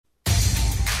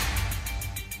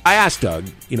I asked Doug,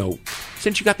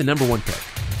 since you got the number one pick,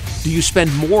 do you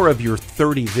spend more of your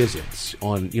 30 visits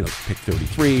on, pick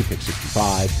 33, pick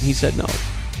 65? And he said no.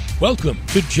 Welcome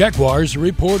to Jaguars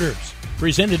Reporters,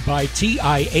 presented by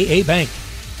TIAA Bank,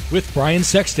 with Brian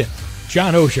Sexton,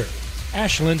 John Osier,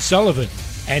 Ashlyn Sullivan,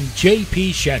 and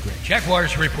J.P. Shadrick.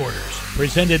 Jaguars Reporters,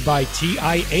 presented by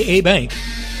TIAA Bank,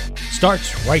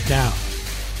 starts right now.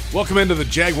 Welcome into the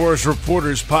Jaguars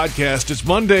Reporters podcast. It's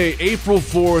Monday, April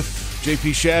 4th.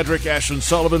 J.P. Shadrick, Ashlyn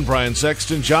Sullivan, Brian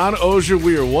Sexton, John Osier.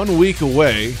 We are 1 week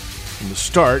away from the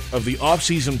start of the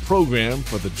offseason program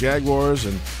for the Jaguars,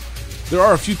 and there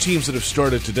are a few teams that have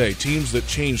started today. Teams that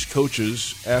changed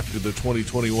coaches after the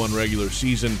 2021 regular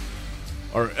season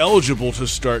are eligible to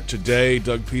start today.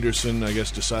 Doug Peterson, I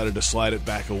guess, decided to slide it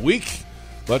back a week.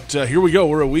 But here we go.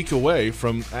 We're a week away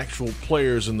from actual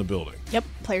players in the building. Yep,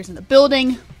 players in the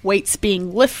building, weights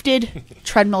being lifted,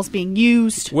 treadmills being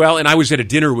used. Well, and I was at a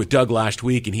dinner with Doug last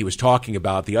week, and he was talking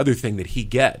about the other thing that he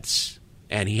gets,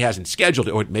 and he hasn't scheduled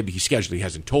it, or maybe he scheduled it, he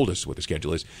hasn't told us what the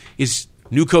schedule is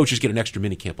new coaches get an extra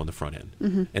minicamp on the front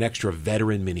end, an extra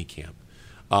veteran minicamp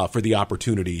for the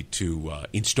opportunity to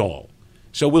install.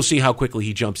 So we'll see how quickly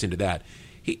he jumps into that.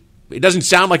 It doesn't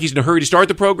sound like he's in a hurry to start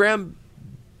the program,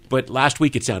 but last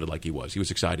week it sounded like he was. He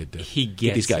was excited to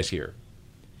get these guys here.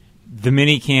 The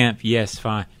mini camp, yes,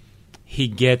 fine. He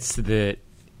gets that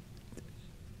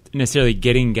necessarily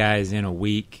getting guys in a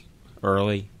week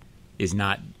early is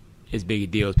not as big a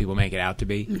deal as people make it out to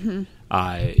be.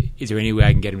 Is there any way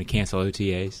I can get him to cancel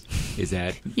OTAs? Is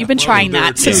that you've been trying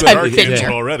that since I've I've been here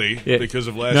already because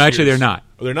of last? No, actually, they're not.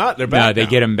 Oh, they're not. They're back. No, they now.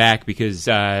 get him back because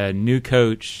new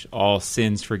coach, all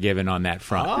sins forgiven on that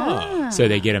front. So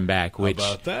they get him back. Which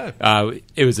how about that?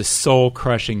 It was a soul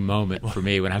crushing moment for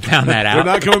me when I found that out. They're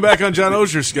not coming back on John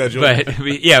Osier's schedule. But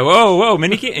yeah, whoa,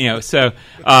 mini, So,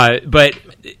 but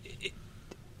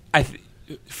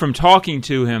from talking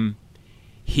to him,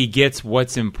 he gets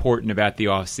what's important about the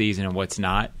off season and what's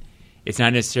not. It's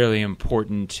not necessarily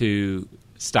important to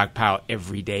stockpile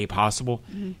every day possible.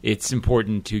 It's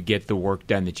important to get the work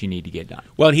done that you need to get done.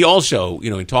 Well, and he also,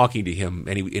 in talking to him,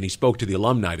 and he spoke to the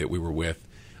alumni that we were with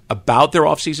about their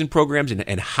off-season programs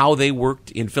and how they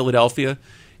worked in Philadelphia,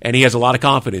 and he has a lot of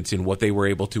confidence in what they were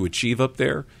able to achieve up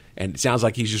there, and it sounds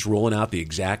like he's just rolling out the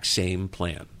exact same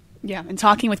plan. Yeah, and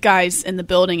talking with guys in the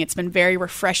building, it's been very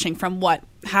refreshing from what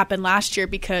happened last year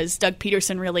because Doug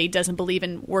Peterson really doesn't believe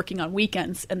in working on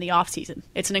weekends in the offseason.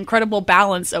 It's an incredible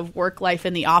balance of work life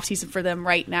in the offseason for them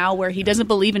right now where he doesn't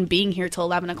believe in being here till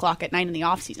 11 o'clock at night in the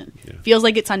offseason. Yeah. Feels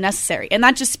like it's unnecessary. And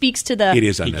that just speaks to the... It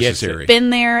is unnecessary. Been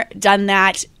there, done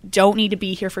that, don't need to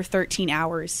be here for 13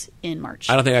 hours in March.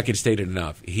 I don't think I can state it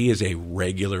enough. He is a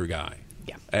regular guy.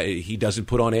 He doesn't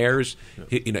put on airs.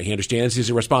 He understands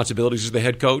his responsibilities as the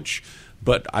head coach.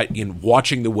 But in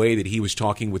watching the way that he was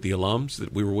talking with the alums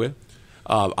that we were with,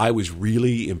 I was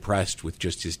really impressed with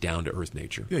just his down-to-earth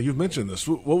nature. Yeah, you've mentioned this.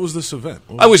 What was this event?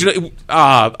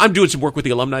 I'm doing some work with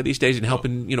the alumni these days and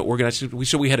helping organize.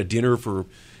 So we had a dinner for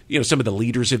some of the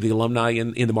leaders of the alumni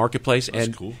in the marketplace. That's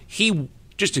and cool. He,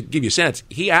 just to give you a sense,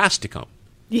 he asked to come.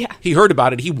 Yeah, he heard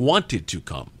about it. He wanted to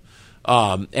come.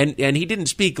 And he didn't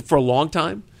speak for a long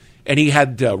time, and he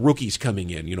had rookies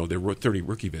coming in. There were 30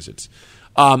 rookie visits.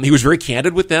 He was very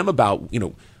candid with them about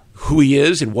who he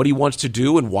is and what he wants to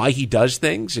do and why he does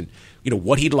things and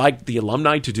what he'd like the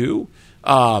alumni to do.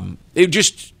 It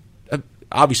just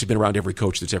obviously been around every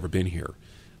coach that's ever been here,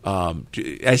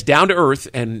 as down to earth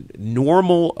and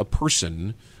normal a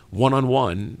person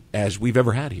one-on-one as we've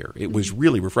ever had here. It was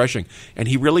really refreshing, and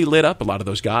he really lit up a lot of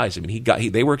those guys. I mean,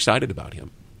 they were excited about him.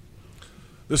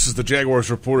 This is the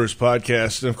Jaguars Reporters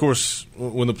podcast. And, of course,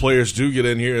 when the players do get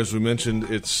in here, as we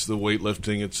mentioned, it's the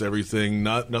weightlifting, it's everything,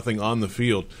 nothing on the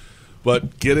field.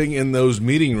 But getting in those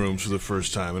meeting rooms for the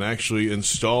first time and actually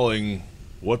installing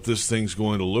what this thing's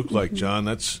going to look like, John,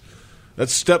 that's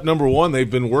step number one.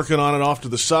 They've been working on it off to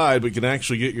the side, but can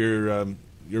actually get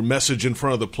your message in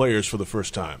front of the players for the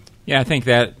first time. Yeah, I think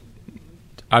that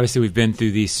obviously we've been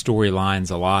through these storylines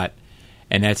a lot.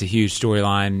 And that's a huge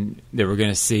storyline that we're going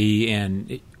to see.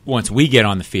 And once we get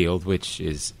on the field, which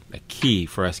is a key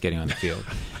for us getting on the field,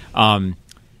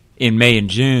 in May and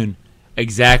June,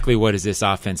 exactly what does this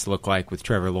offense look like with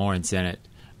Trevor Lawrence in it?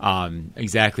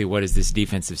 Exactly what does this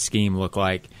defensive scheme look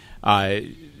like? But,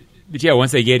 yeah,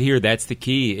 once they get here, that's the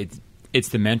key. It's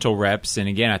the mental reps. And,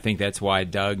 again, I think that's why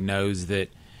Doug knows that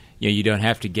you don't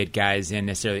have to get guys in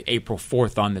necessarily April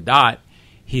 4th on the dot.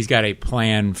 He's got a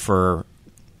plan for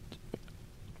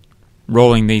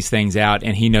rolling these things out,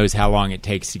 and he knows how long it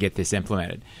takes to get this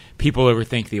implemented. People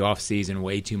overthink the offseason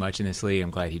way too much in this league.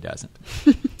 I'm glad he doesn't.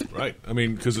 Right. I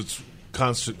mean, because it's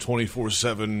constant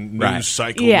 24/7 news Right.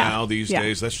 cycle Yeah. now these Yeah.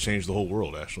 days. That's changed the whole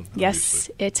world, Ashlyn. Yes,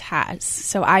 obviously. it has.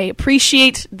 So I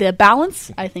appreciate the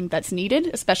balance. I think that's needed,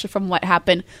 especially from what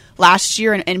happened last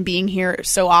year and being here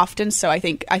so often. So I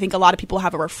think a lot of people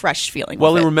have a refreshed feeling.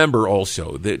 Well, with and it. remember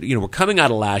also that we're coming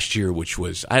out of last year, which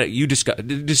was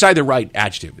decide the right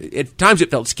adjective. At times,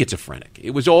 it felt schizophrenic.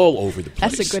 It was all over the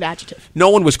place. That's a good adjective. No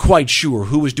one was quite sure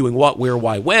who was doing what, where,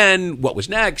 why, when, what was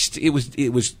next. It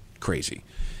was crazy.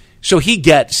 So he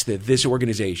gets that this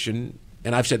organization,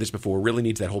 and I've said this before, really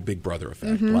needs that whole big brother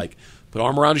effect. Mm-hmm. Like, put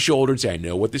arm around his shoulder and say, I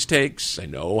know what this takes. I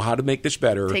know how to make this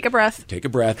better. Take a breath. Take a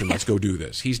breath, and let's go do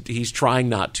this. He's trying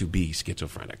not to be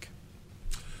schizophrenic.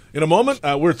 In a moment,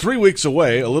 we're 3 weeks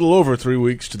away, a little over 3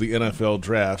 weeks to the NFL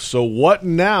draft. So what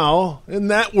now in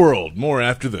that world? More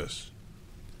after this.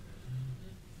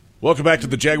 Welcome back to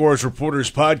the Jaguars Reporters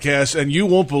Podcast, and you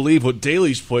won't believe what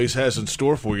Daly's Place has in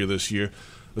store for you this year.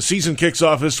 The season kicks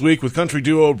off this week with country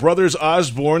duo Brothers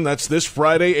Osborne. That's this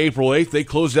Friday, April 8th. They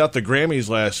closed out the Grammys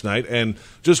last night and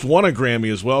just won a Grammy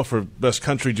as well for Best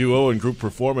Country Duo and Group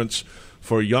Performance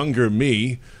for Younger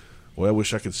Me. Well, I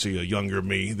wish I could see a younger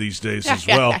me these days as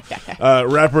well.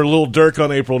 Rapper Lil Durk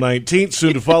on April 19th.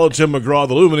 Soon to follow, Tim McGraw,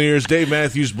 the Lumineers, Dave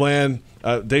Matthews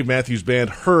Band,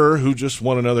 Her, who just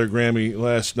won another Grammy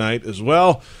last night as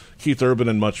well, Keith Urban,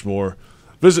 and much more.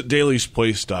 Visit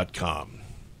dailysplace.com.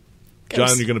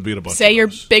 John, you're going to be in a bunch Say of your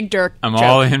those. Big Dirk. I'm joke.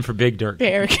 all in for Big Dirk.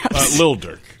 There it goes. Lil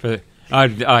Durk. I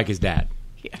like his dad.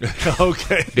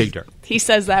 Okay. Big Dirk. He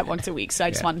says that once a week, so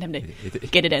I just wanted him to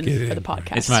get it in for the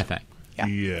podcast. It's my thing. Yeah.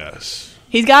 Yes.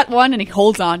 He's got one, and he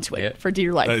holds on to it Yeah. for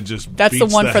dear life. That just That's the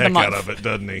beats one for the heck month. out of it,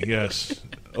 doesn't he? Yes.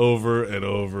 Over and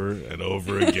over and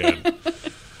over again.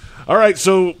 All right,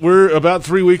 so we're about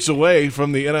 3 weeks away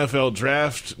from the NFL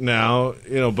draft now.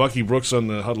 Bucky Brooks on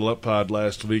the Huddle Up pod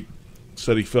last week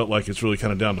said he felt like it's really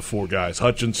kind of down to four guys,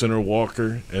 Hutchinson or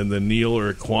Walker, and then Neal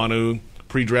or Ekwonu.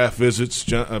 Pre-draft visits,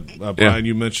 Brian,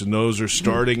 you mentioned those are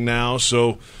starting now,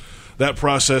 so that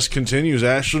process continues,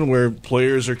 Ashton, where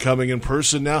players are coming in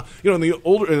person now. In the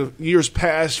older years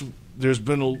past, there's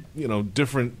been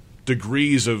different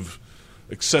degrees of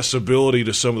accessibility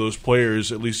to some of those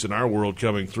players, at least in our world,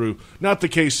 coming through. Not the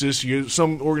case this year.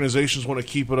 Some organizations want to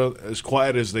keep it as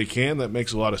quiet as they can. That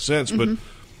makes a lot of sense, but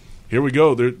here we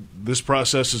go. This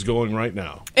process is going right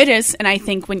now. It is, and I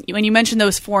think when you mention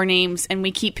those four names, and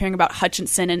we keep hearing about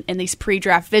Hutchinson and these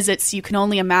pre-draft visits, you can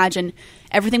only imagine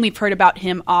everything we've heard about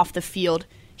him off the field.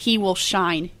 He will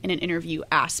shine in an interview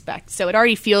aspect. So it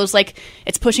already feels like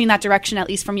it's pushing that direction, at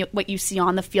least from what you see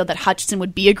on the field, that Hutchinson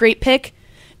would be a great pick.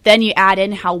 Then you add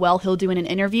in how well he'll do in an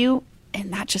interview,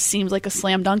 and that just seems like a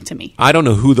slam dunk to me. I don't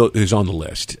know who is on the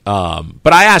list,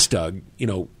 but I asked Doug,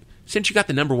 since you got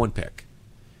the number one pick,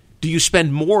 do you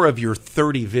spend more of your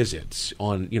 30 visits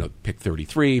on, pick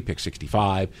 33, pick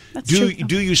 65?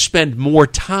 Do you spend more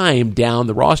time down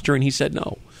the roster? And he said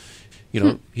no.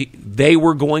 They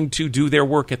were going to do their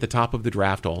work at the top of the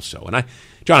draft also. And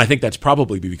John, I think that's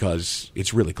probably because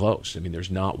it's really close. I mean,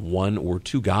 there's not one or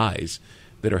two guys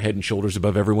that are head and shoulders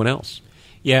above everyone else.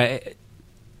 Yeah,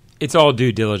 it's all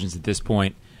due diligence at this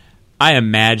point. I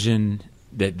imagine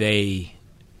that they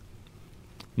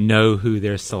know who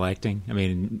they're selecting. I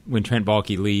mean, when Trent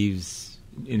Baalke leaves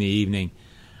in the evening,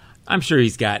 I'm sure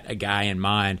he's got a guy in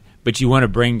mind, but you want to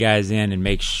bring guys in and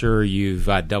make sure you've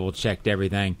double-checked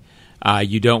everything.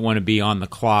 You don't want to be on the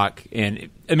clock. And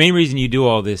the main reason you do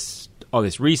all this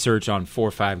research on 4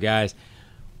 or 5 guys,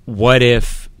 what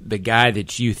if the guy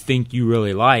that you think you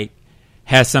really like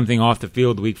has something off the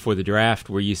field the week before the draft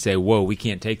where you say, whoa, we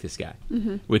can't take this guy,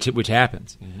 which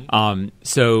happens.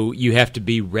 So you have to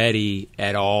be ready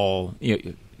at all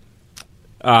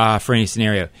for any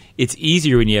scenario. It's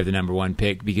easier when you have the number one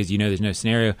pick because there's no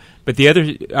scenario. But the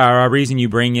other reason you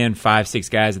bring in 5, 6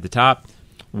 guys at the top,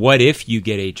 what if you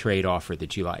get a trade offer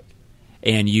that you like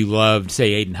and you loved,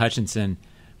 say, Aiden Hutchinson,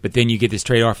 but then you get this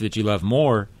trade offer that you love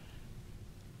more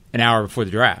an hour before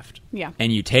the draft. Yeah.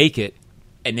 And you take it,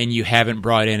 and then you haven't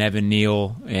brought in Evan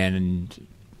Neal and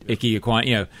Ike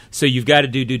Ekwonu. So you've got to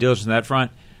do due diligence on that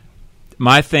front.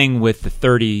 My thing with the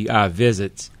 30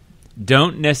 visits,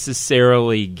 don't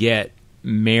necessarily get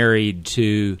married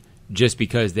to just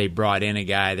because they brought in a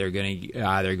guy they're going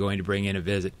to bring in a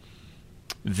visit.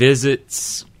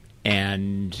 Visits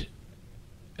and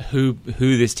who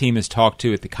this team has talked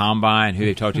to at the Combine, who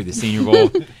they've talked to at the Senior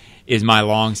Bowl, is my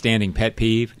long-standing pet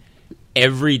peeve.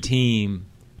 Every team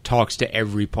talks to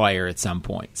every player at some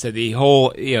point. So the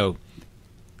whole, hey,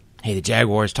 the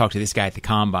Jaguars talked to this guy at the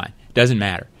Combine. Doesn't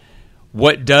matter.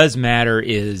 What does matter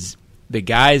is the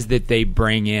guys that they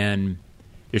bring in.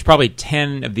 There's probably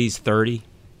 10 of these 30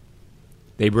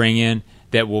 they bring in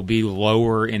that will be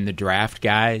lower in the draft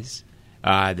guys, the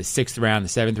 6th round, the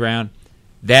 7th round,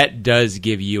 that does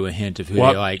give you a hint of who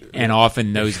they like. And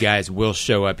often those guys will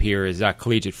show up here as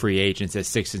collegiate free agents as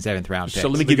 6th and 7th round picks. So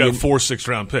let me give you 4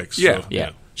 6th-round picks. Yeah.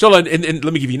 Yeah. So and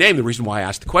let me give you a name. The reason why I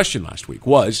asked the question last week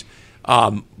was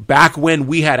back when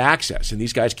we had access and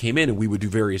these guys came in and we would do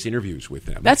various interviews with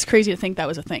them. That's crazy to think that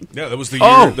was a thing. Yeah, that was the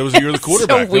year. That was the year of the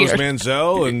quarterback. So that was weird.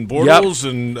 Manziel and Bortles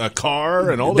and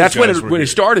Carr and all those That's guys. when it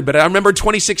started. But I remember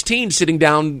 2016 sitting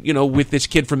down, with this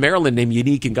kid from Maryland named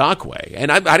Unique Ngakoue,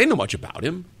 and I didn't know much about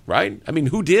him. Right? I mean,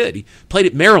 who did? He played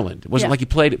at Maryland. It wasn't like he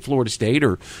played at Florida State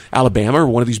or Alabama or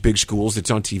one of these big schools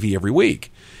that's on TV every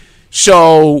week.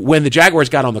 So when the Jaguars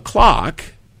got on the clock,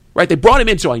 right, they brought him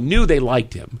in, so I knew they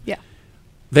liked him. Yeah.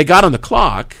 They got on the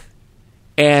clock,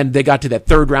 and they got to that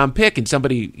 3rd-round pick, and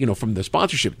somebody, from the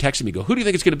sponsorship texted me, who do you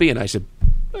think it's going to be? And I said,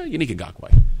 Unique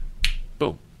Ngakoue.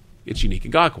 Boom. It's Unique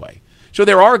Ngakoue. So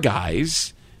there are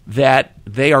guys that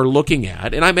they are looking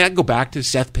at, and I can go back to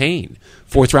Seth Payne,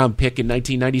 4th-round pick in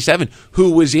 1997,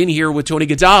 who was in here with Tony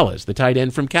Gonzalez, the tight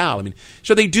end from Cal. I mean,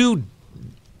 so they do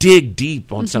dig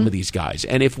deep on some of these guys.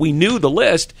 And if we knew the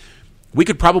list, we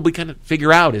could probably kind of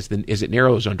figure out, as it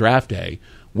narrows on draft day,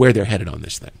 where they're headed on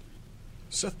this thing.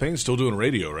 Seth Payne's still doing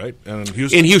radio, right? And in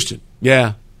Houston? In Houston,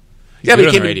 yeah. He's good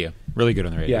on the radio. Really good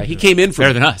on the radio. Yeah, he came in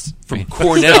better than us. From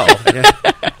Cornell. Yeah.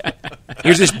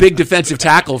 Here's this big defensive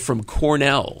tackle from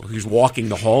Cornell who's walking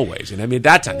the hallways. And I mean, at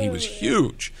that time, he was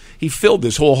huge. He filled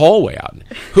this whole hallway out.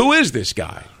 Who is this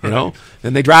guy?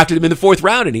 Then they drafted him in the 4th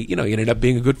round, and he ended up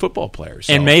being a good football player.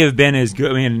 So. And may have been as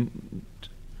good. I mean,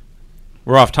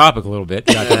 we're off topic a little bit.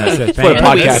 Not what a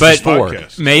podcast is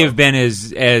for. May have been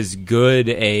as good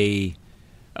a.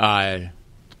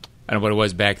 I don't know what it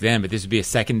was back then, but this would be a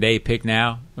 2nd-day pick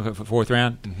now, 4th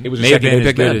round. It was a may have been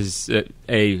second-day pick as good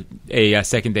as a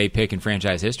 2nd-day pick in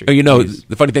franchise history.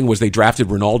 The funny thing was they drafted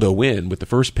Ronaldo Wynn with the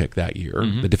 1st pick that year,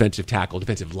 the defensive tackle,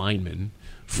 defensive lineman.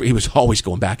 He was always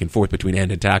going back and forth between end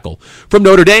and tackle from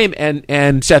Notre Dame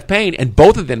and Seth Payne, and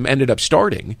both of them ended up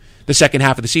starting the second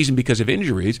half of the season because of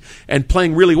injuries and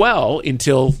playing really well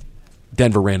until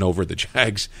Denver ran over the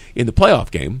Jags in the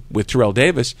playoff game with Terrell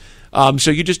Davis.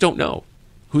 So you just don't know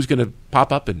who's going to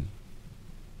pop up and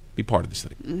be part of this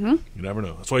thing. You never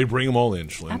know. That's why you bring them all in,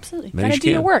 Shlyn. Absolutely. Got to do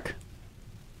your work.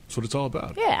 That's what it's all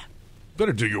about. Yeah.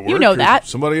 Better do your work. You know that.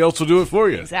 Somebody else will do it for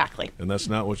you. Exactly. And that's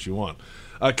not what you want.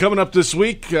 Coming up this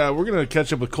week, we're going to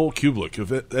catch up with Cole Kublik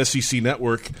of SEC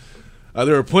Network.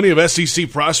 There are plenty of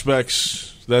SEC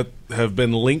prospects that have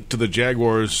been linked to the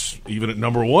Jaguars, even at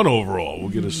number 1 overall. We'll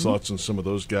get his thoughts on some of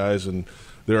those guys, and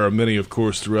there are many, of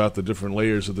course, throughout the different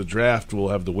layers of the draft. We'll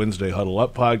have the Wednesday Huddle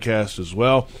Up podcast as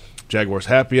well. Jaguars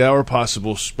Happy Hour,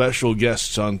 possible special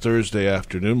guests on Thursday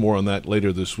afternoon. More on that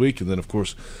later this week. And then, of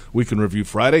course, Week in Review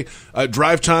Friday.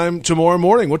 Drive time tomorrow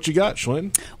morning. What you got,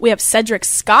 Shlyn? We have Cedric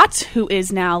Scott, who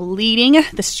is now leading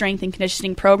the strength and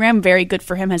conditioning program. Very good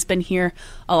for him. Has been here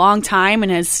a long time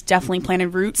and has definitely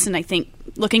planted roots. And I think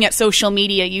looking at social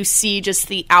media, you see just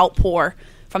the outpour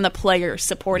from the players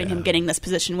supporting him getting this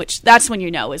position, which that's when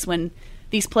you know is when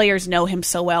these players know him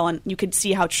so well, and you could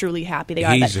see how truly happy they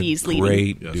are that he's leading. He's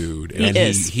a great dude. He and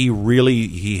is.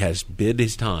 He has bid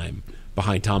his time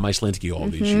behind Tom Myslinski all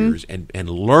these years and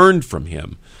learned from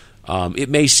him. It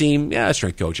may seem,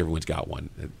 strength coach, everyone's got one.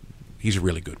 He's a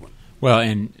really good one. Well,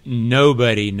 and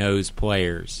nobody knows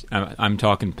players. I'm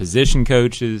talking position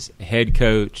coaches, head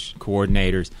coach,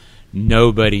 coordinators.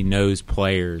 Nobody knows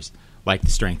players like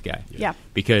the strength guy. Yeah.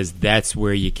 Because that's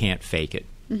where you can't fake it.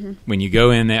 When you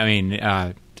go in there, when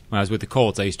I was with the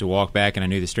Colts, I used to walk back and I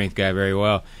knew the strength guy very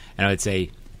well, and I would say,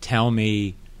 tell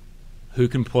me who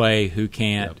can play, who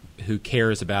can't, who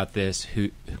cares about this,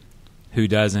 who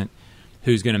doesn't,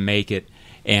 who's going to make it,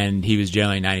 and he was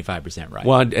generally 95% right.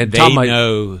 Well, and they Tom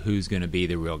know who's going to be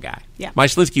the real guy. Yeah.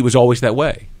 Myslinski was always that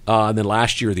way. And then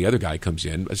last year, the other guy comes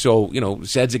in. So,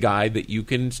 Ced's a guy that you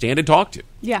can stand and talk to.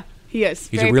 Yeah, he is.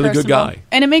 He's very a really good personable. guy.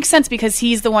 And it makes sense because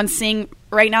he's the one seeing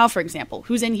right now, for example,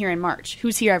 who's in here in March,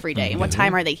 who's here every day, and what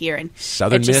time are they here. And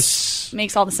Southern it Miss. just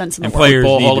makes all the sense in the And world. players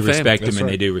Football need Hall to of Fame. respect him, That's and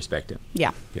right. they do respect him.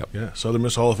 Yeah. Yep. Yeah, Southern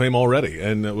Miss Hall of Fame already,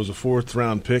 and it was a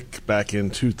 4th-round pick back in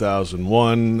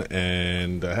 2001,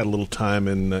 and had a little time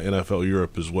in NFL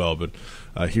Europe as well, but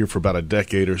here for about a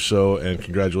decade or so, and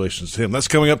congratulations to him. That's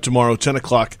coming up tomorrow, 10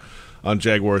 o'clock on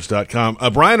Jaguars.com.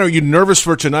 Brian, are you nervous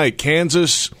for tonight?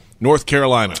 Kansas, North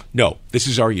Carolina. No, this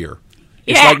is our year.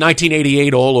 It's Yeah. like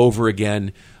 1988 all over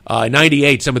again.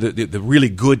 98, some of the really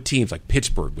good teams like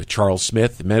Pittsburgh with Charles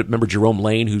Smith. Remember Jerome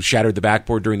Lane, who shattered the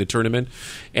backboard during the tournament?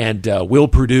 And Will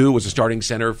Purdue was a starting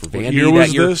center for Vandy year that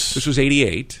was year. this? This was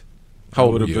 88. How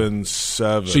old would were have you? been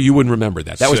 7. So you wouldn't remember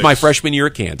that. That was 6. my freshman year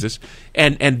at Kansas.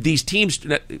 And these teams,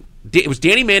 it was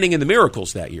Danny Manning and the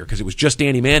Miracles that year because it was just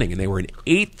Danny Manning, and they were an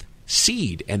 8th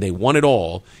seed, and they won it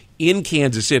all in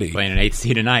Kansas City. Playing an 8th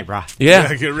seed tonight, bro.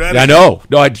 Yeah, get ready. I know.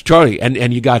 No, Charlie,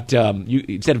 and you got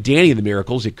instead of Danny and the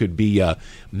Miracles, it could be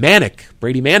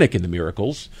Brady Manick and the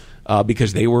Miracles,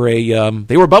 because they were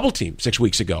a bubble team 6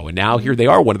 weeks ago, and now here they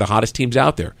are, one of the hottest teams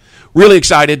out there. Really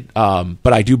excited,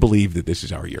 but I do believe that this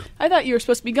is our year. I thought you were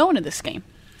supposed to be going to this game.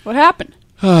 What happened?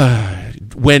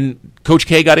 When Coach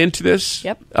K got into this,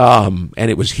 Yep. And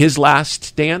it was his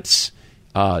last dance.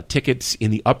 Tickets in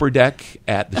the upper deck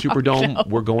at the Superdome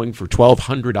were going for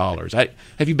 $1,200.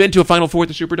 Have you been to a Final Four at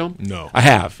the Superdome? No. I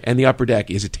have, and the upper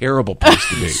deck is a terrible place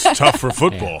to be. It's tough for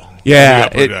football. Yeah, The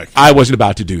upper deck. I wasn't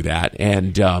about to do that,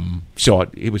 and so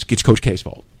it's Coach K's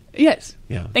fault. Yes.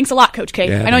 Yeah. Thanks a lot, Coach K.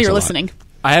 Yeah, I know thanks you're a lot. listening.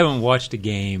 I haven't watched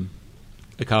a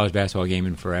college basketball game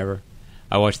in forever.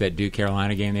 I watched that Duke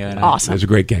Carolina game the other night. Awesome. It was a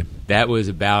great game. That was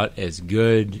about as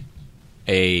good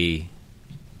a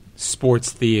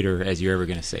sports theater as you're ever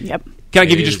going to see. Yep. Can I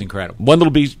give It you is just incredible. one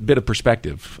little bit of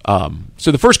perspective?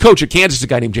 So the first coach at Kansas is a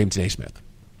guy named James Naismith.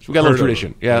 So we got a Heard little of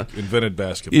tradition. him. Yeah. Like invented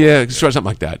basketball. Yeah, sort of something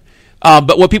like that.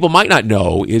 But what people might not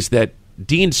know is that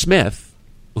Dean Smith,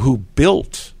 who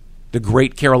built the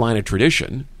great Carolina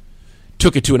tradition,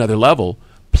 took it to another level,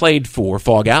 played for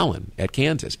Fog Allen at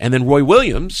Kansas. And then Roy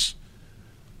Williams,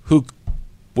 who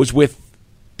was with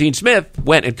Dean Smith,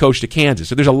 went and coached at Kansas.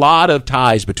 So there's a lot of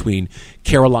ties between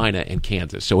Carolina and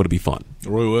Kansas, so it'll be fun.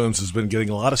 Roy Williams has been getting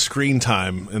a lot of screen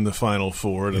time in the Final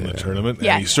Four and in the tournament, and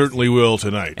Yeah. he certainly will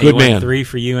tonight. And he Good won man. 3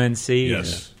 for UNC.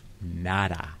 Yes.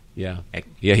 Nada. Yeah, At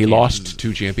he Kansas. lost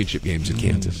 2 championship games at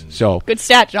Kansas. So Good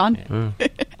stat, John.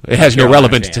 it has no Carolina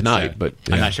relevance fans, tonight, so but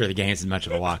I'm yeah. not sure the game's as much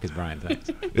of a lock as Brian thinks.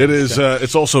 It is.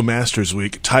 It's also Masters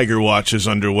Week. Tiger Watch is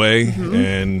underway,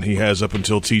 and he has up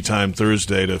until tea time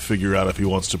Thursday to figure out if he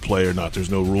wants to play or not. There's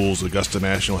no rules. Augusta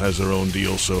National has their own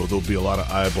deal, so there'll be a lot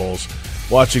of eyeballs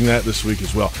watching that this week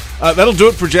as well. That'll do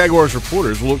it for Jaguars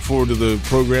Reporters. We'll look forward to the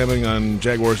programming on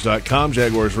Jaguars.com,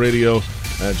 Jaguars Radio,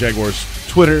 Jaguars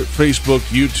Twitter, Facebook,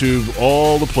 YouTube,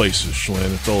 all the places,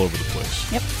 Shlyn. It's all over the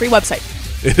place. Yep. Free website.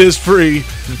 It is free.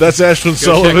 That's Ashlyn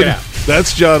Sullivan. check it out.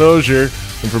 That's John Ogier.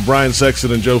 And for Brian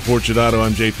Sexton and Joe Fortunato,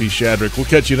 I'm JP Shadrick. We'll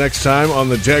catch you next time on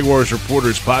the Jaguars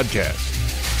Reporters Podcast.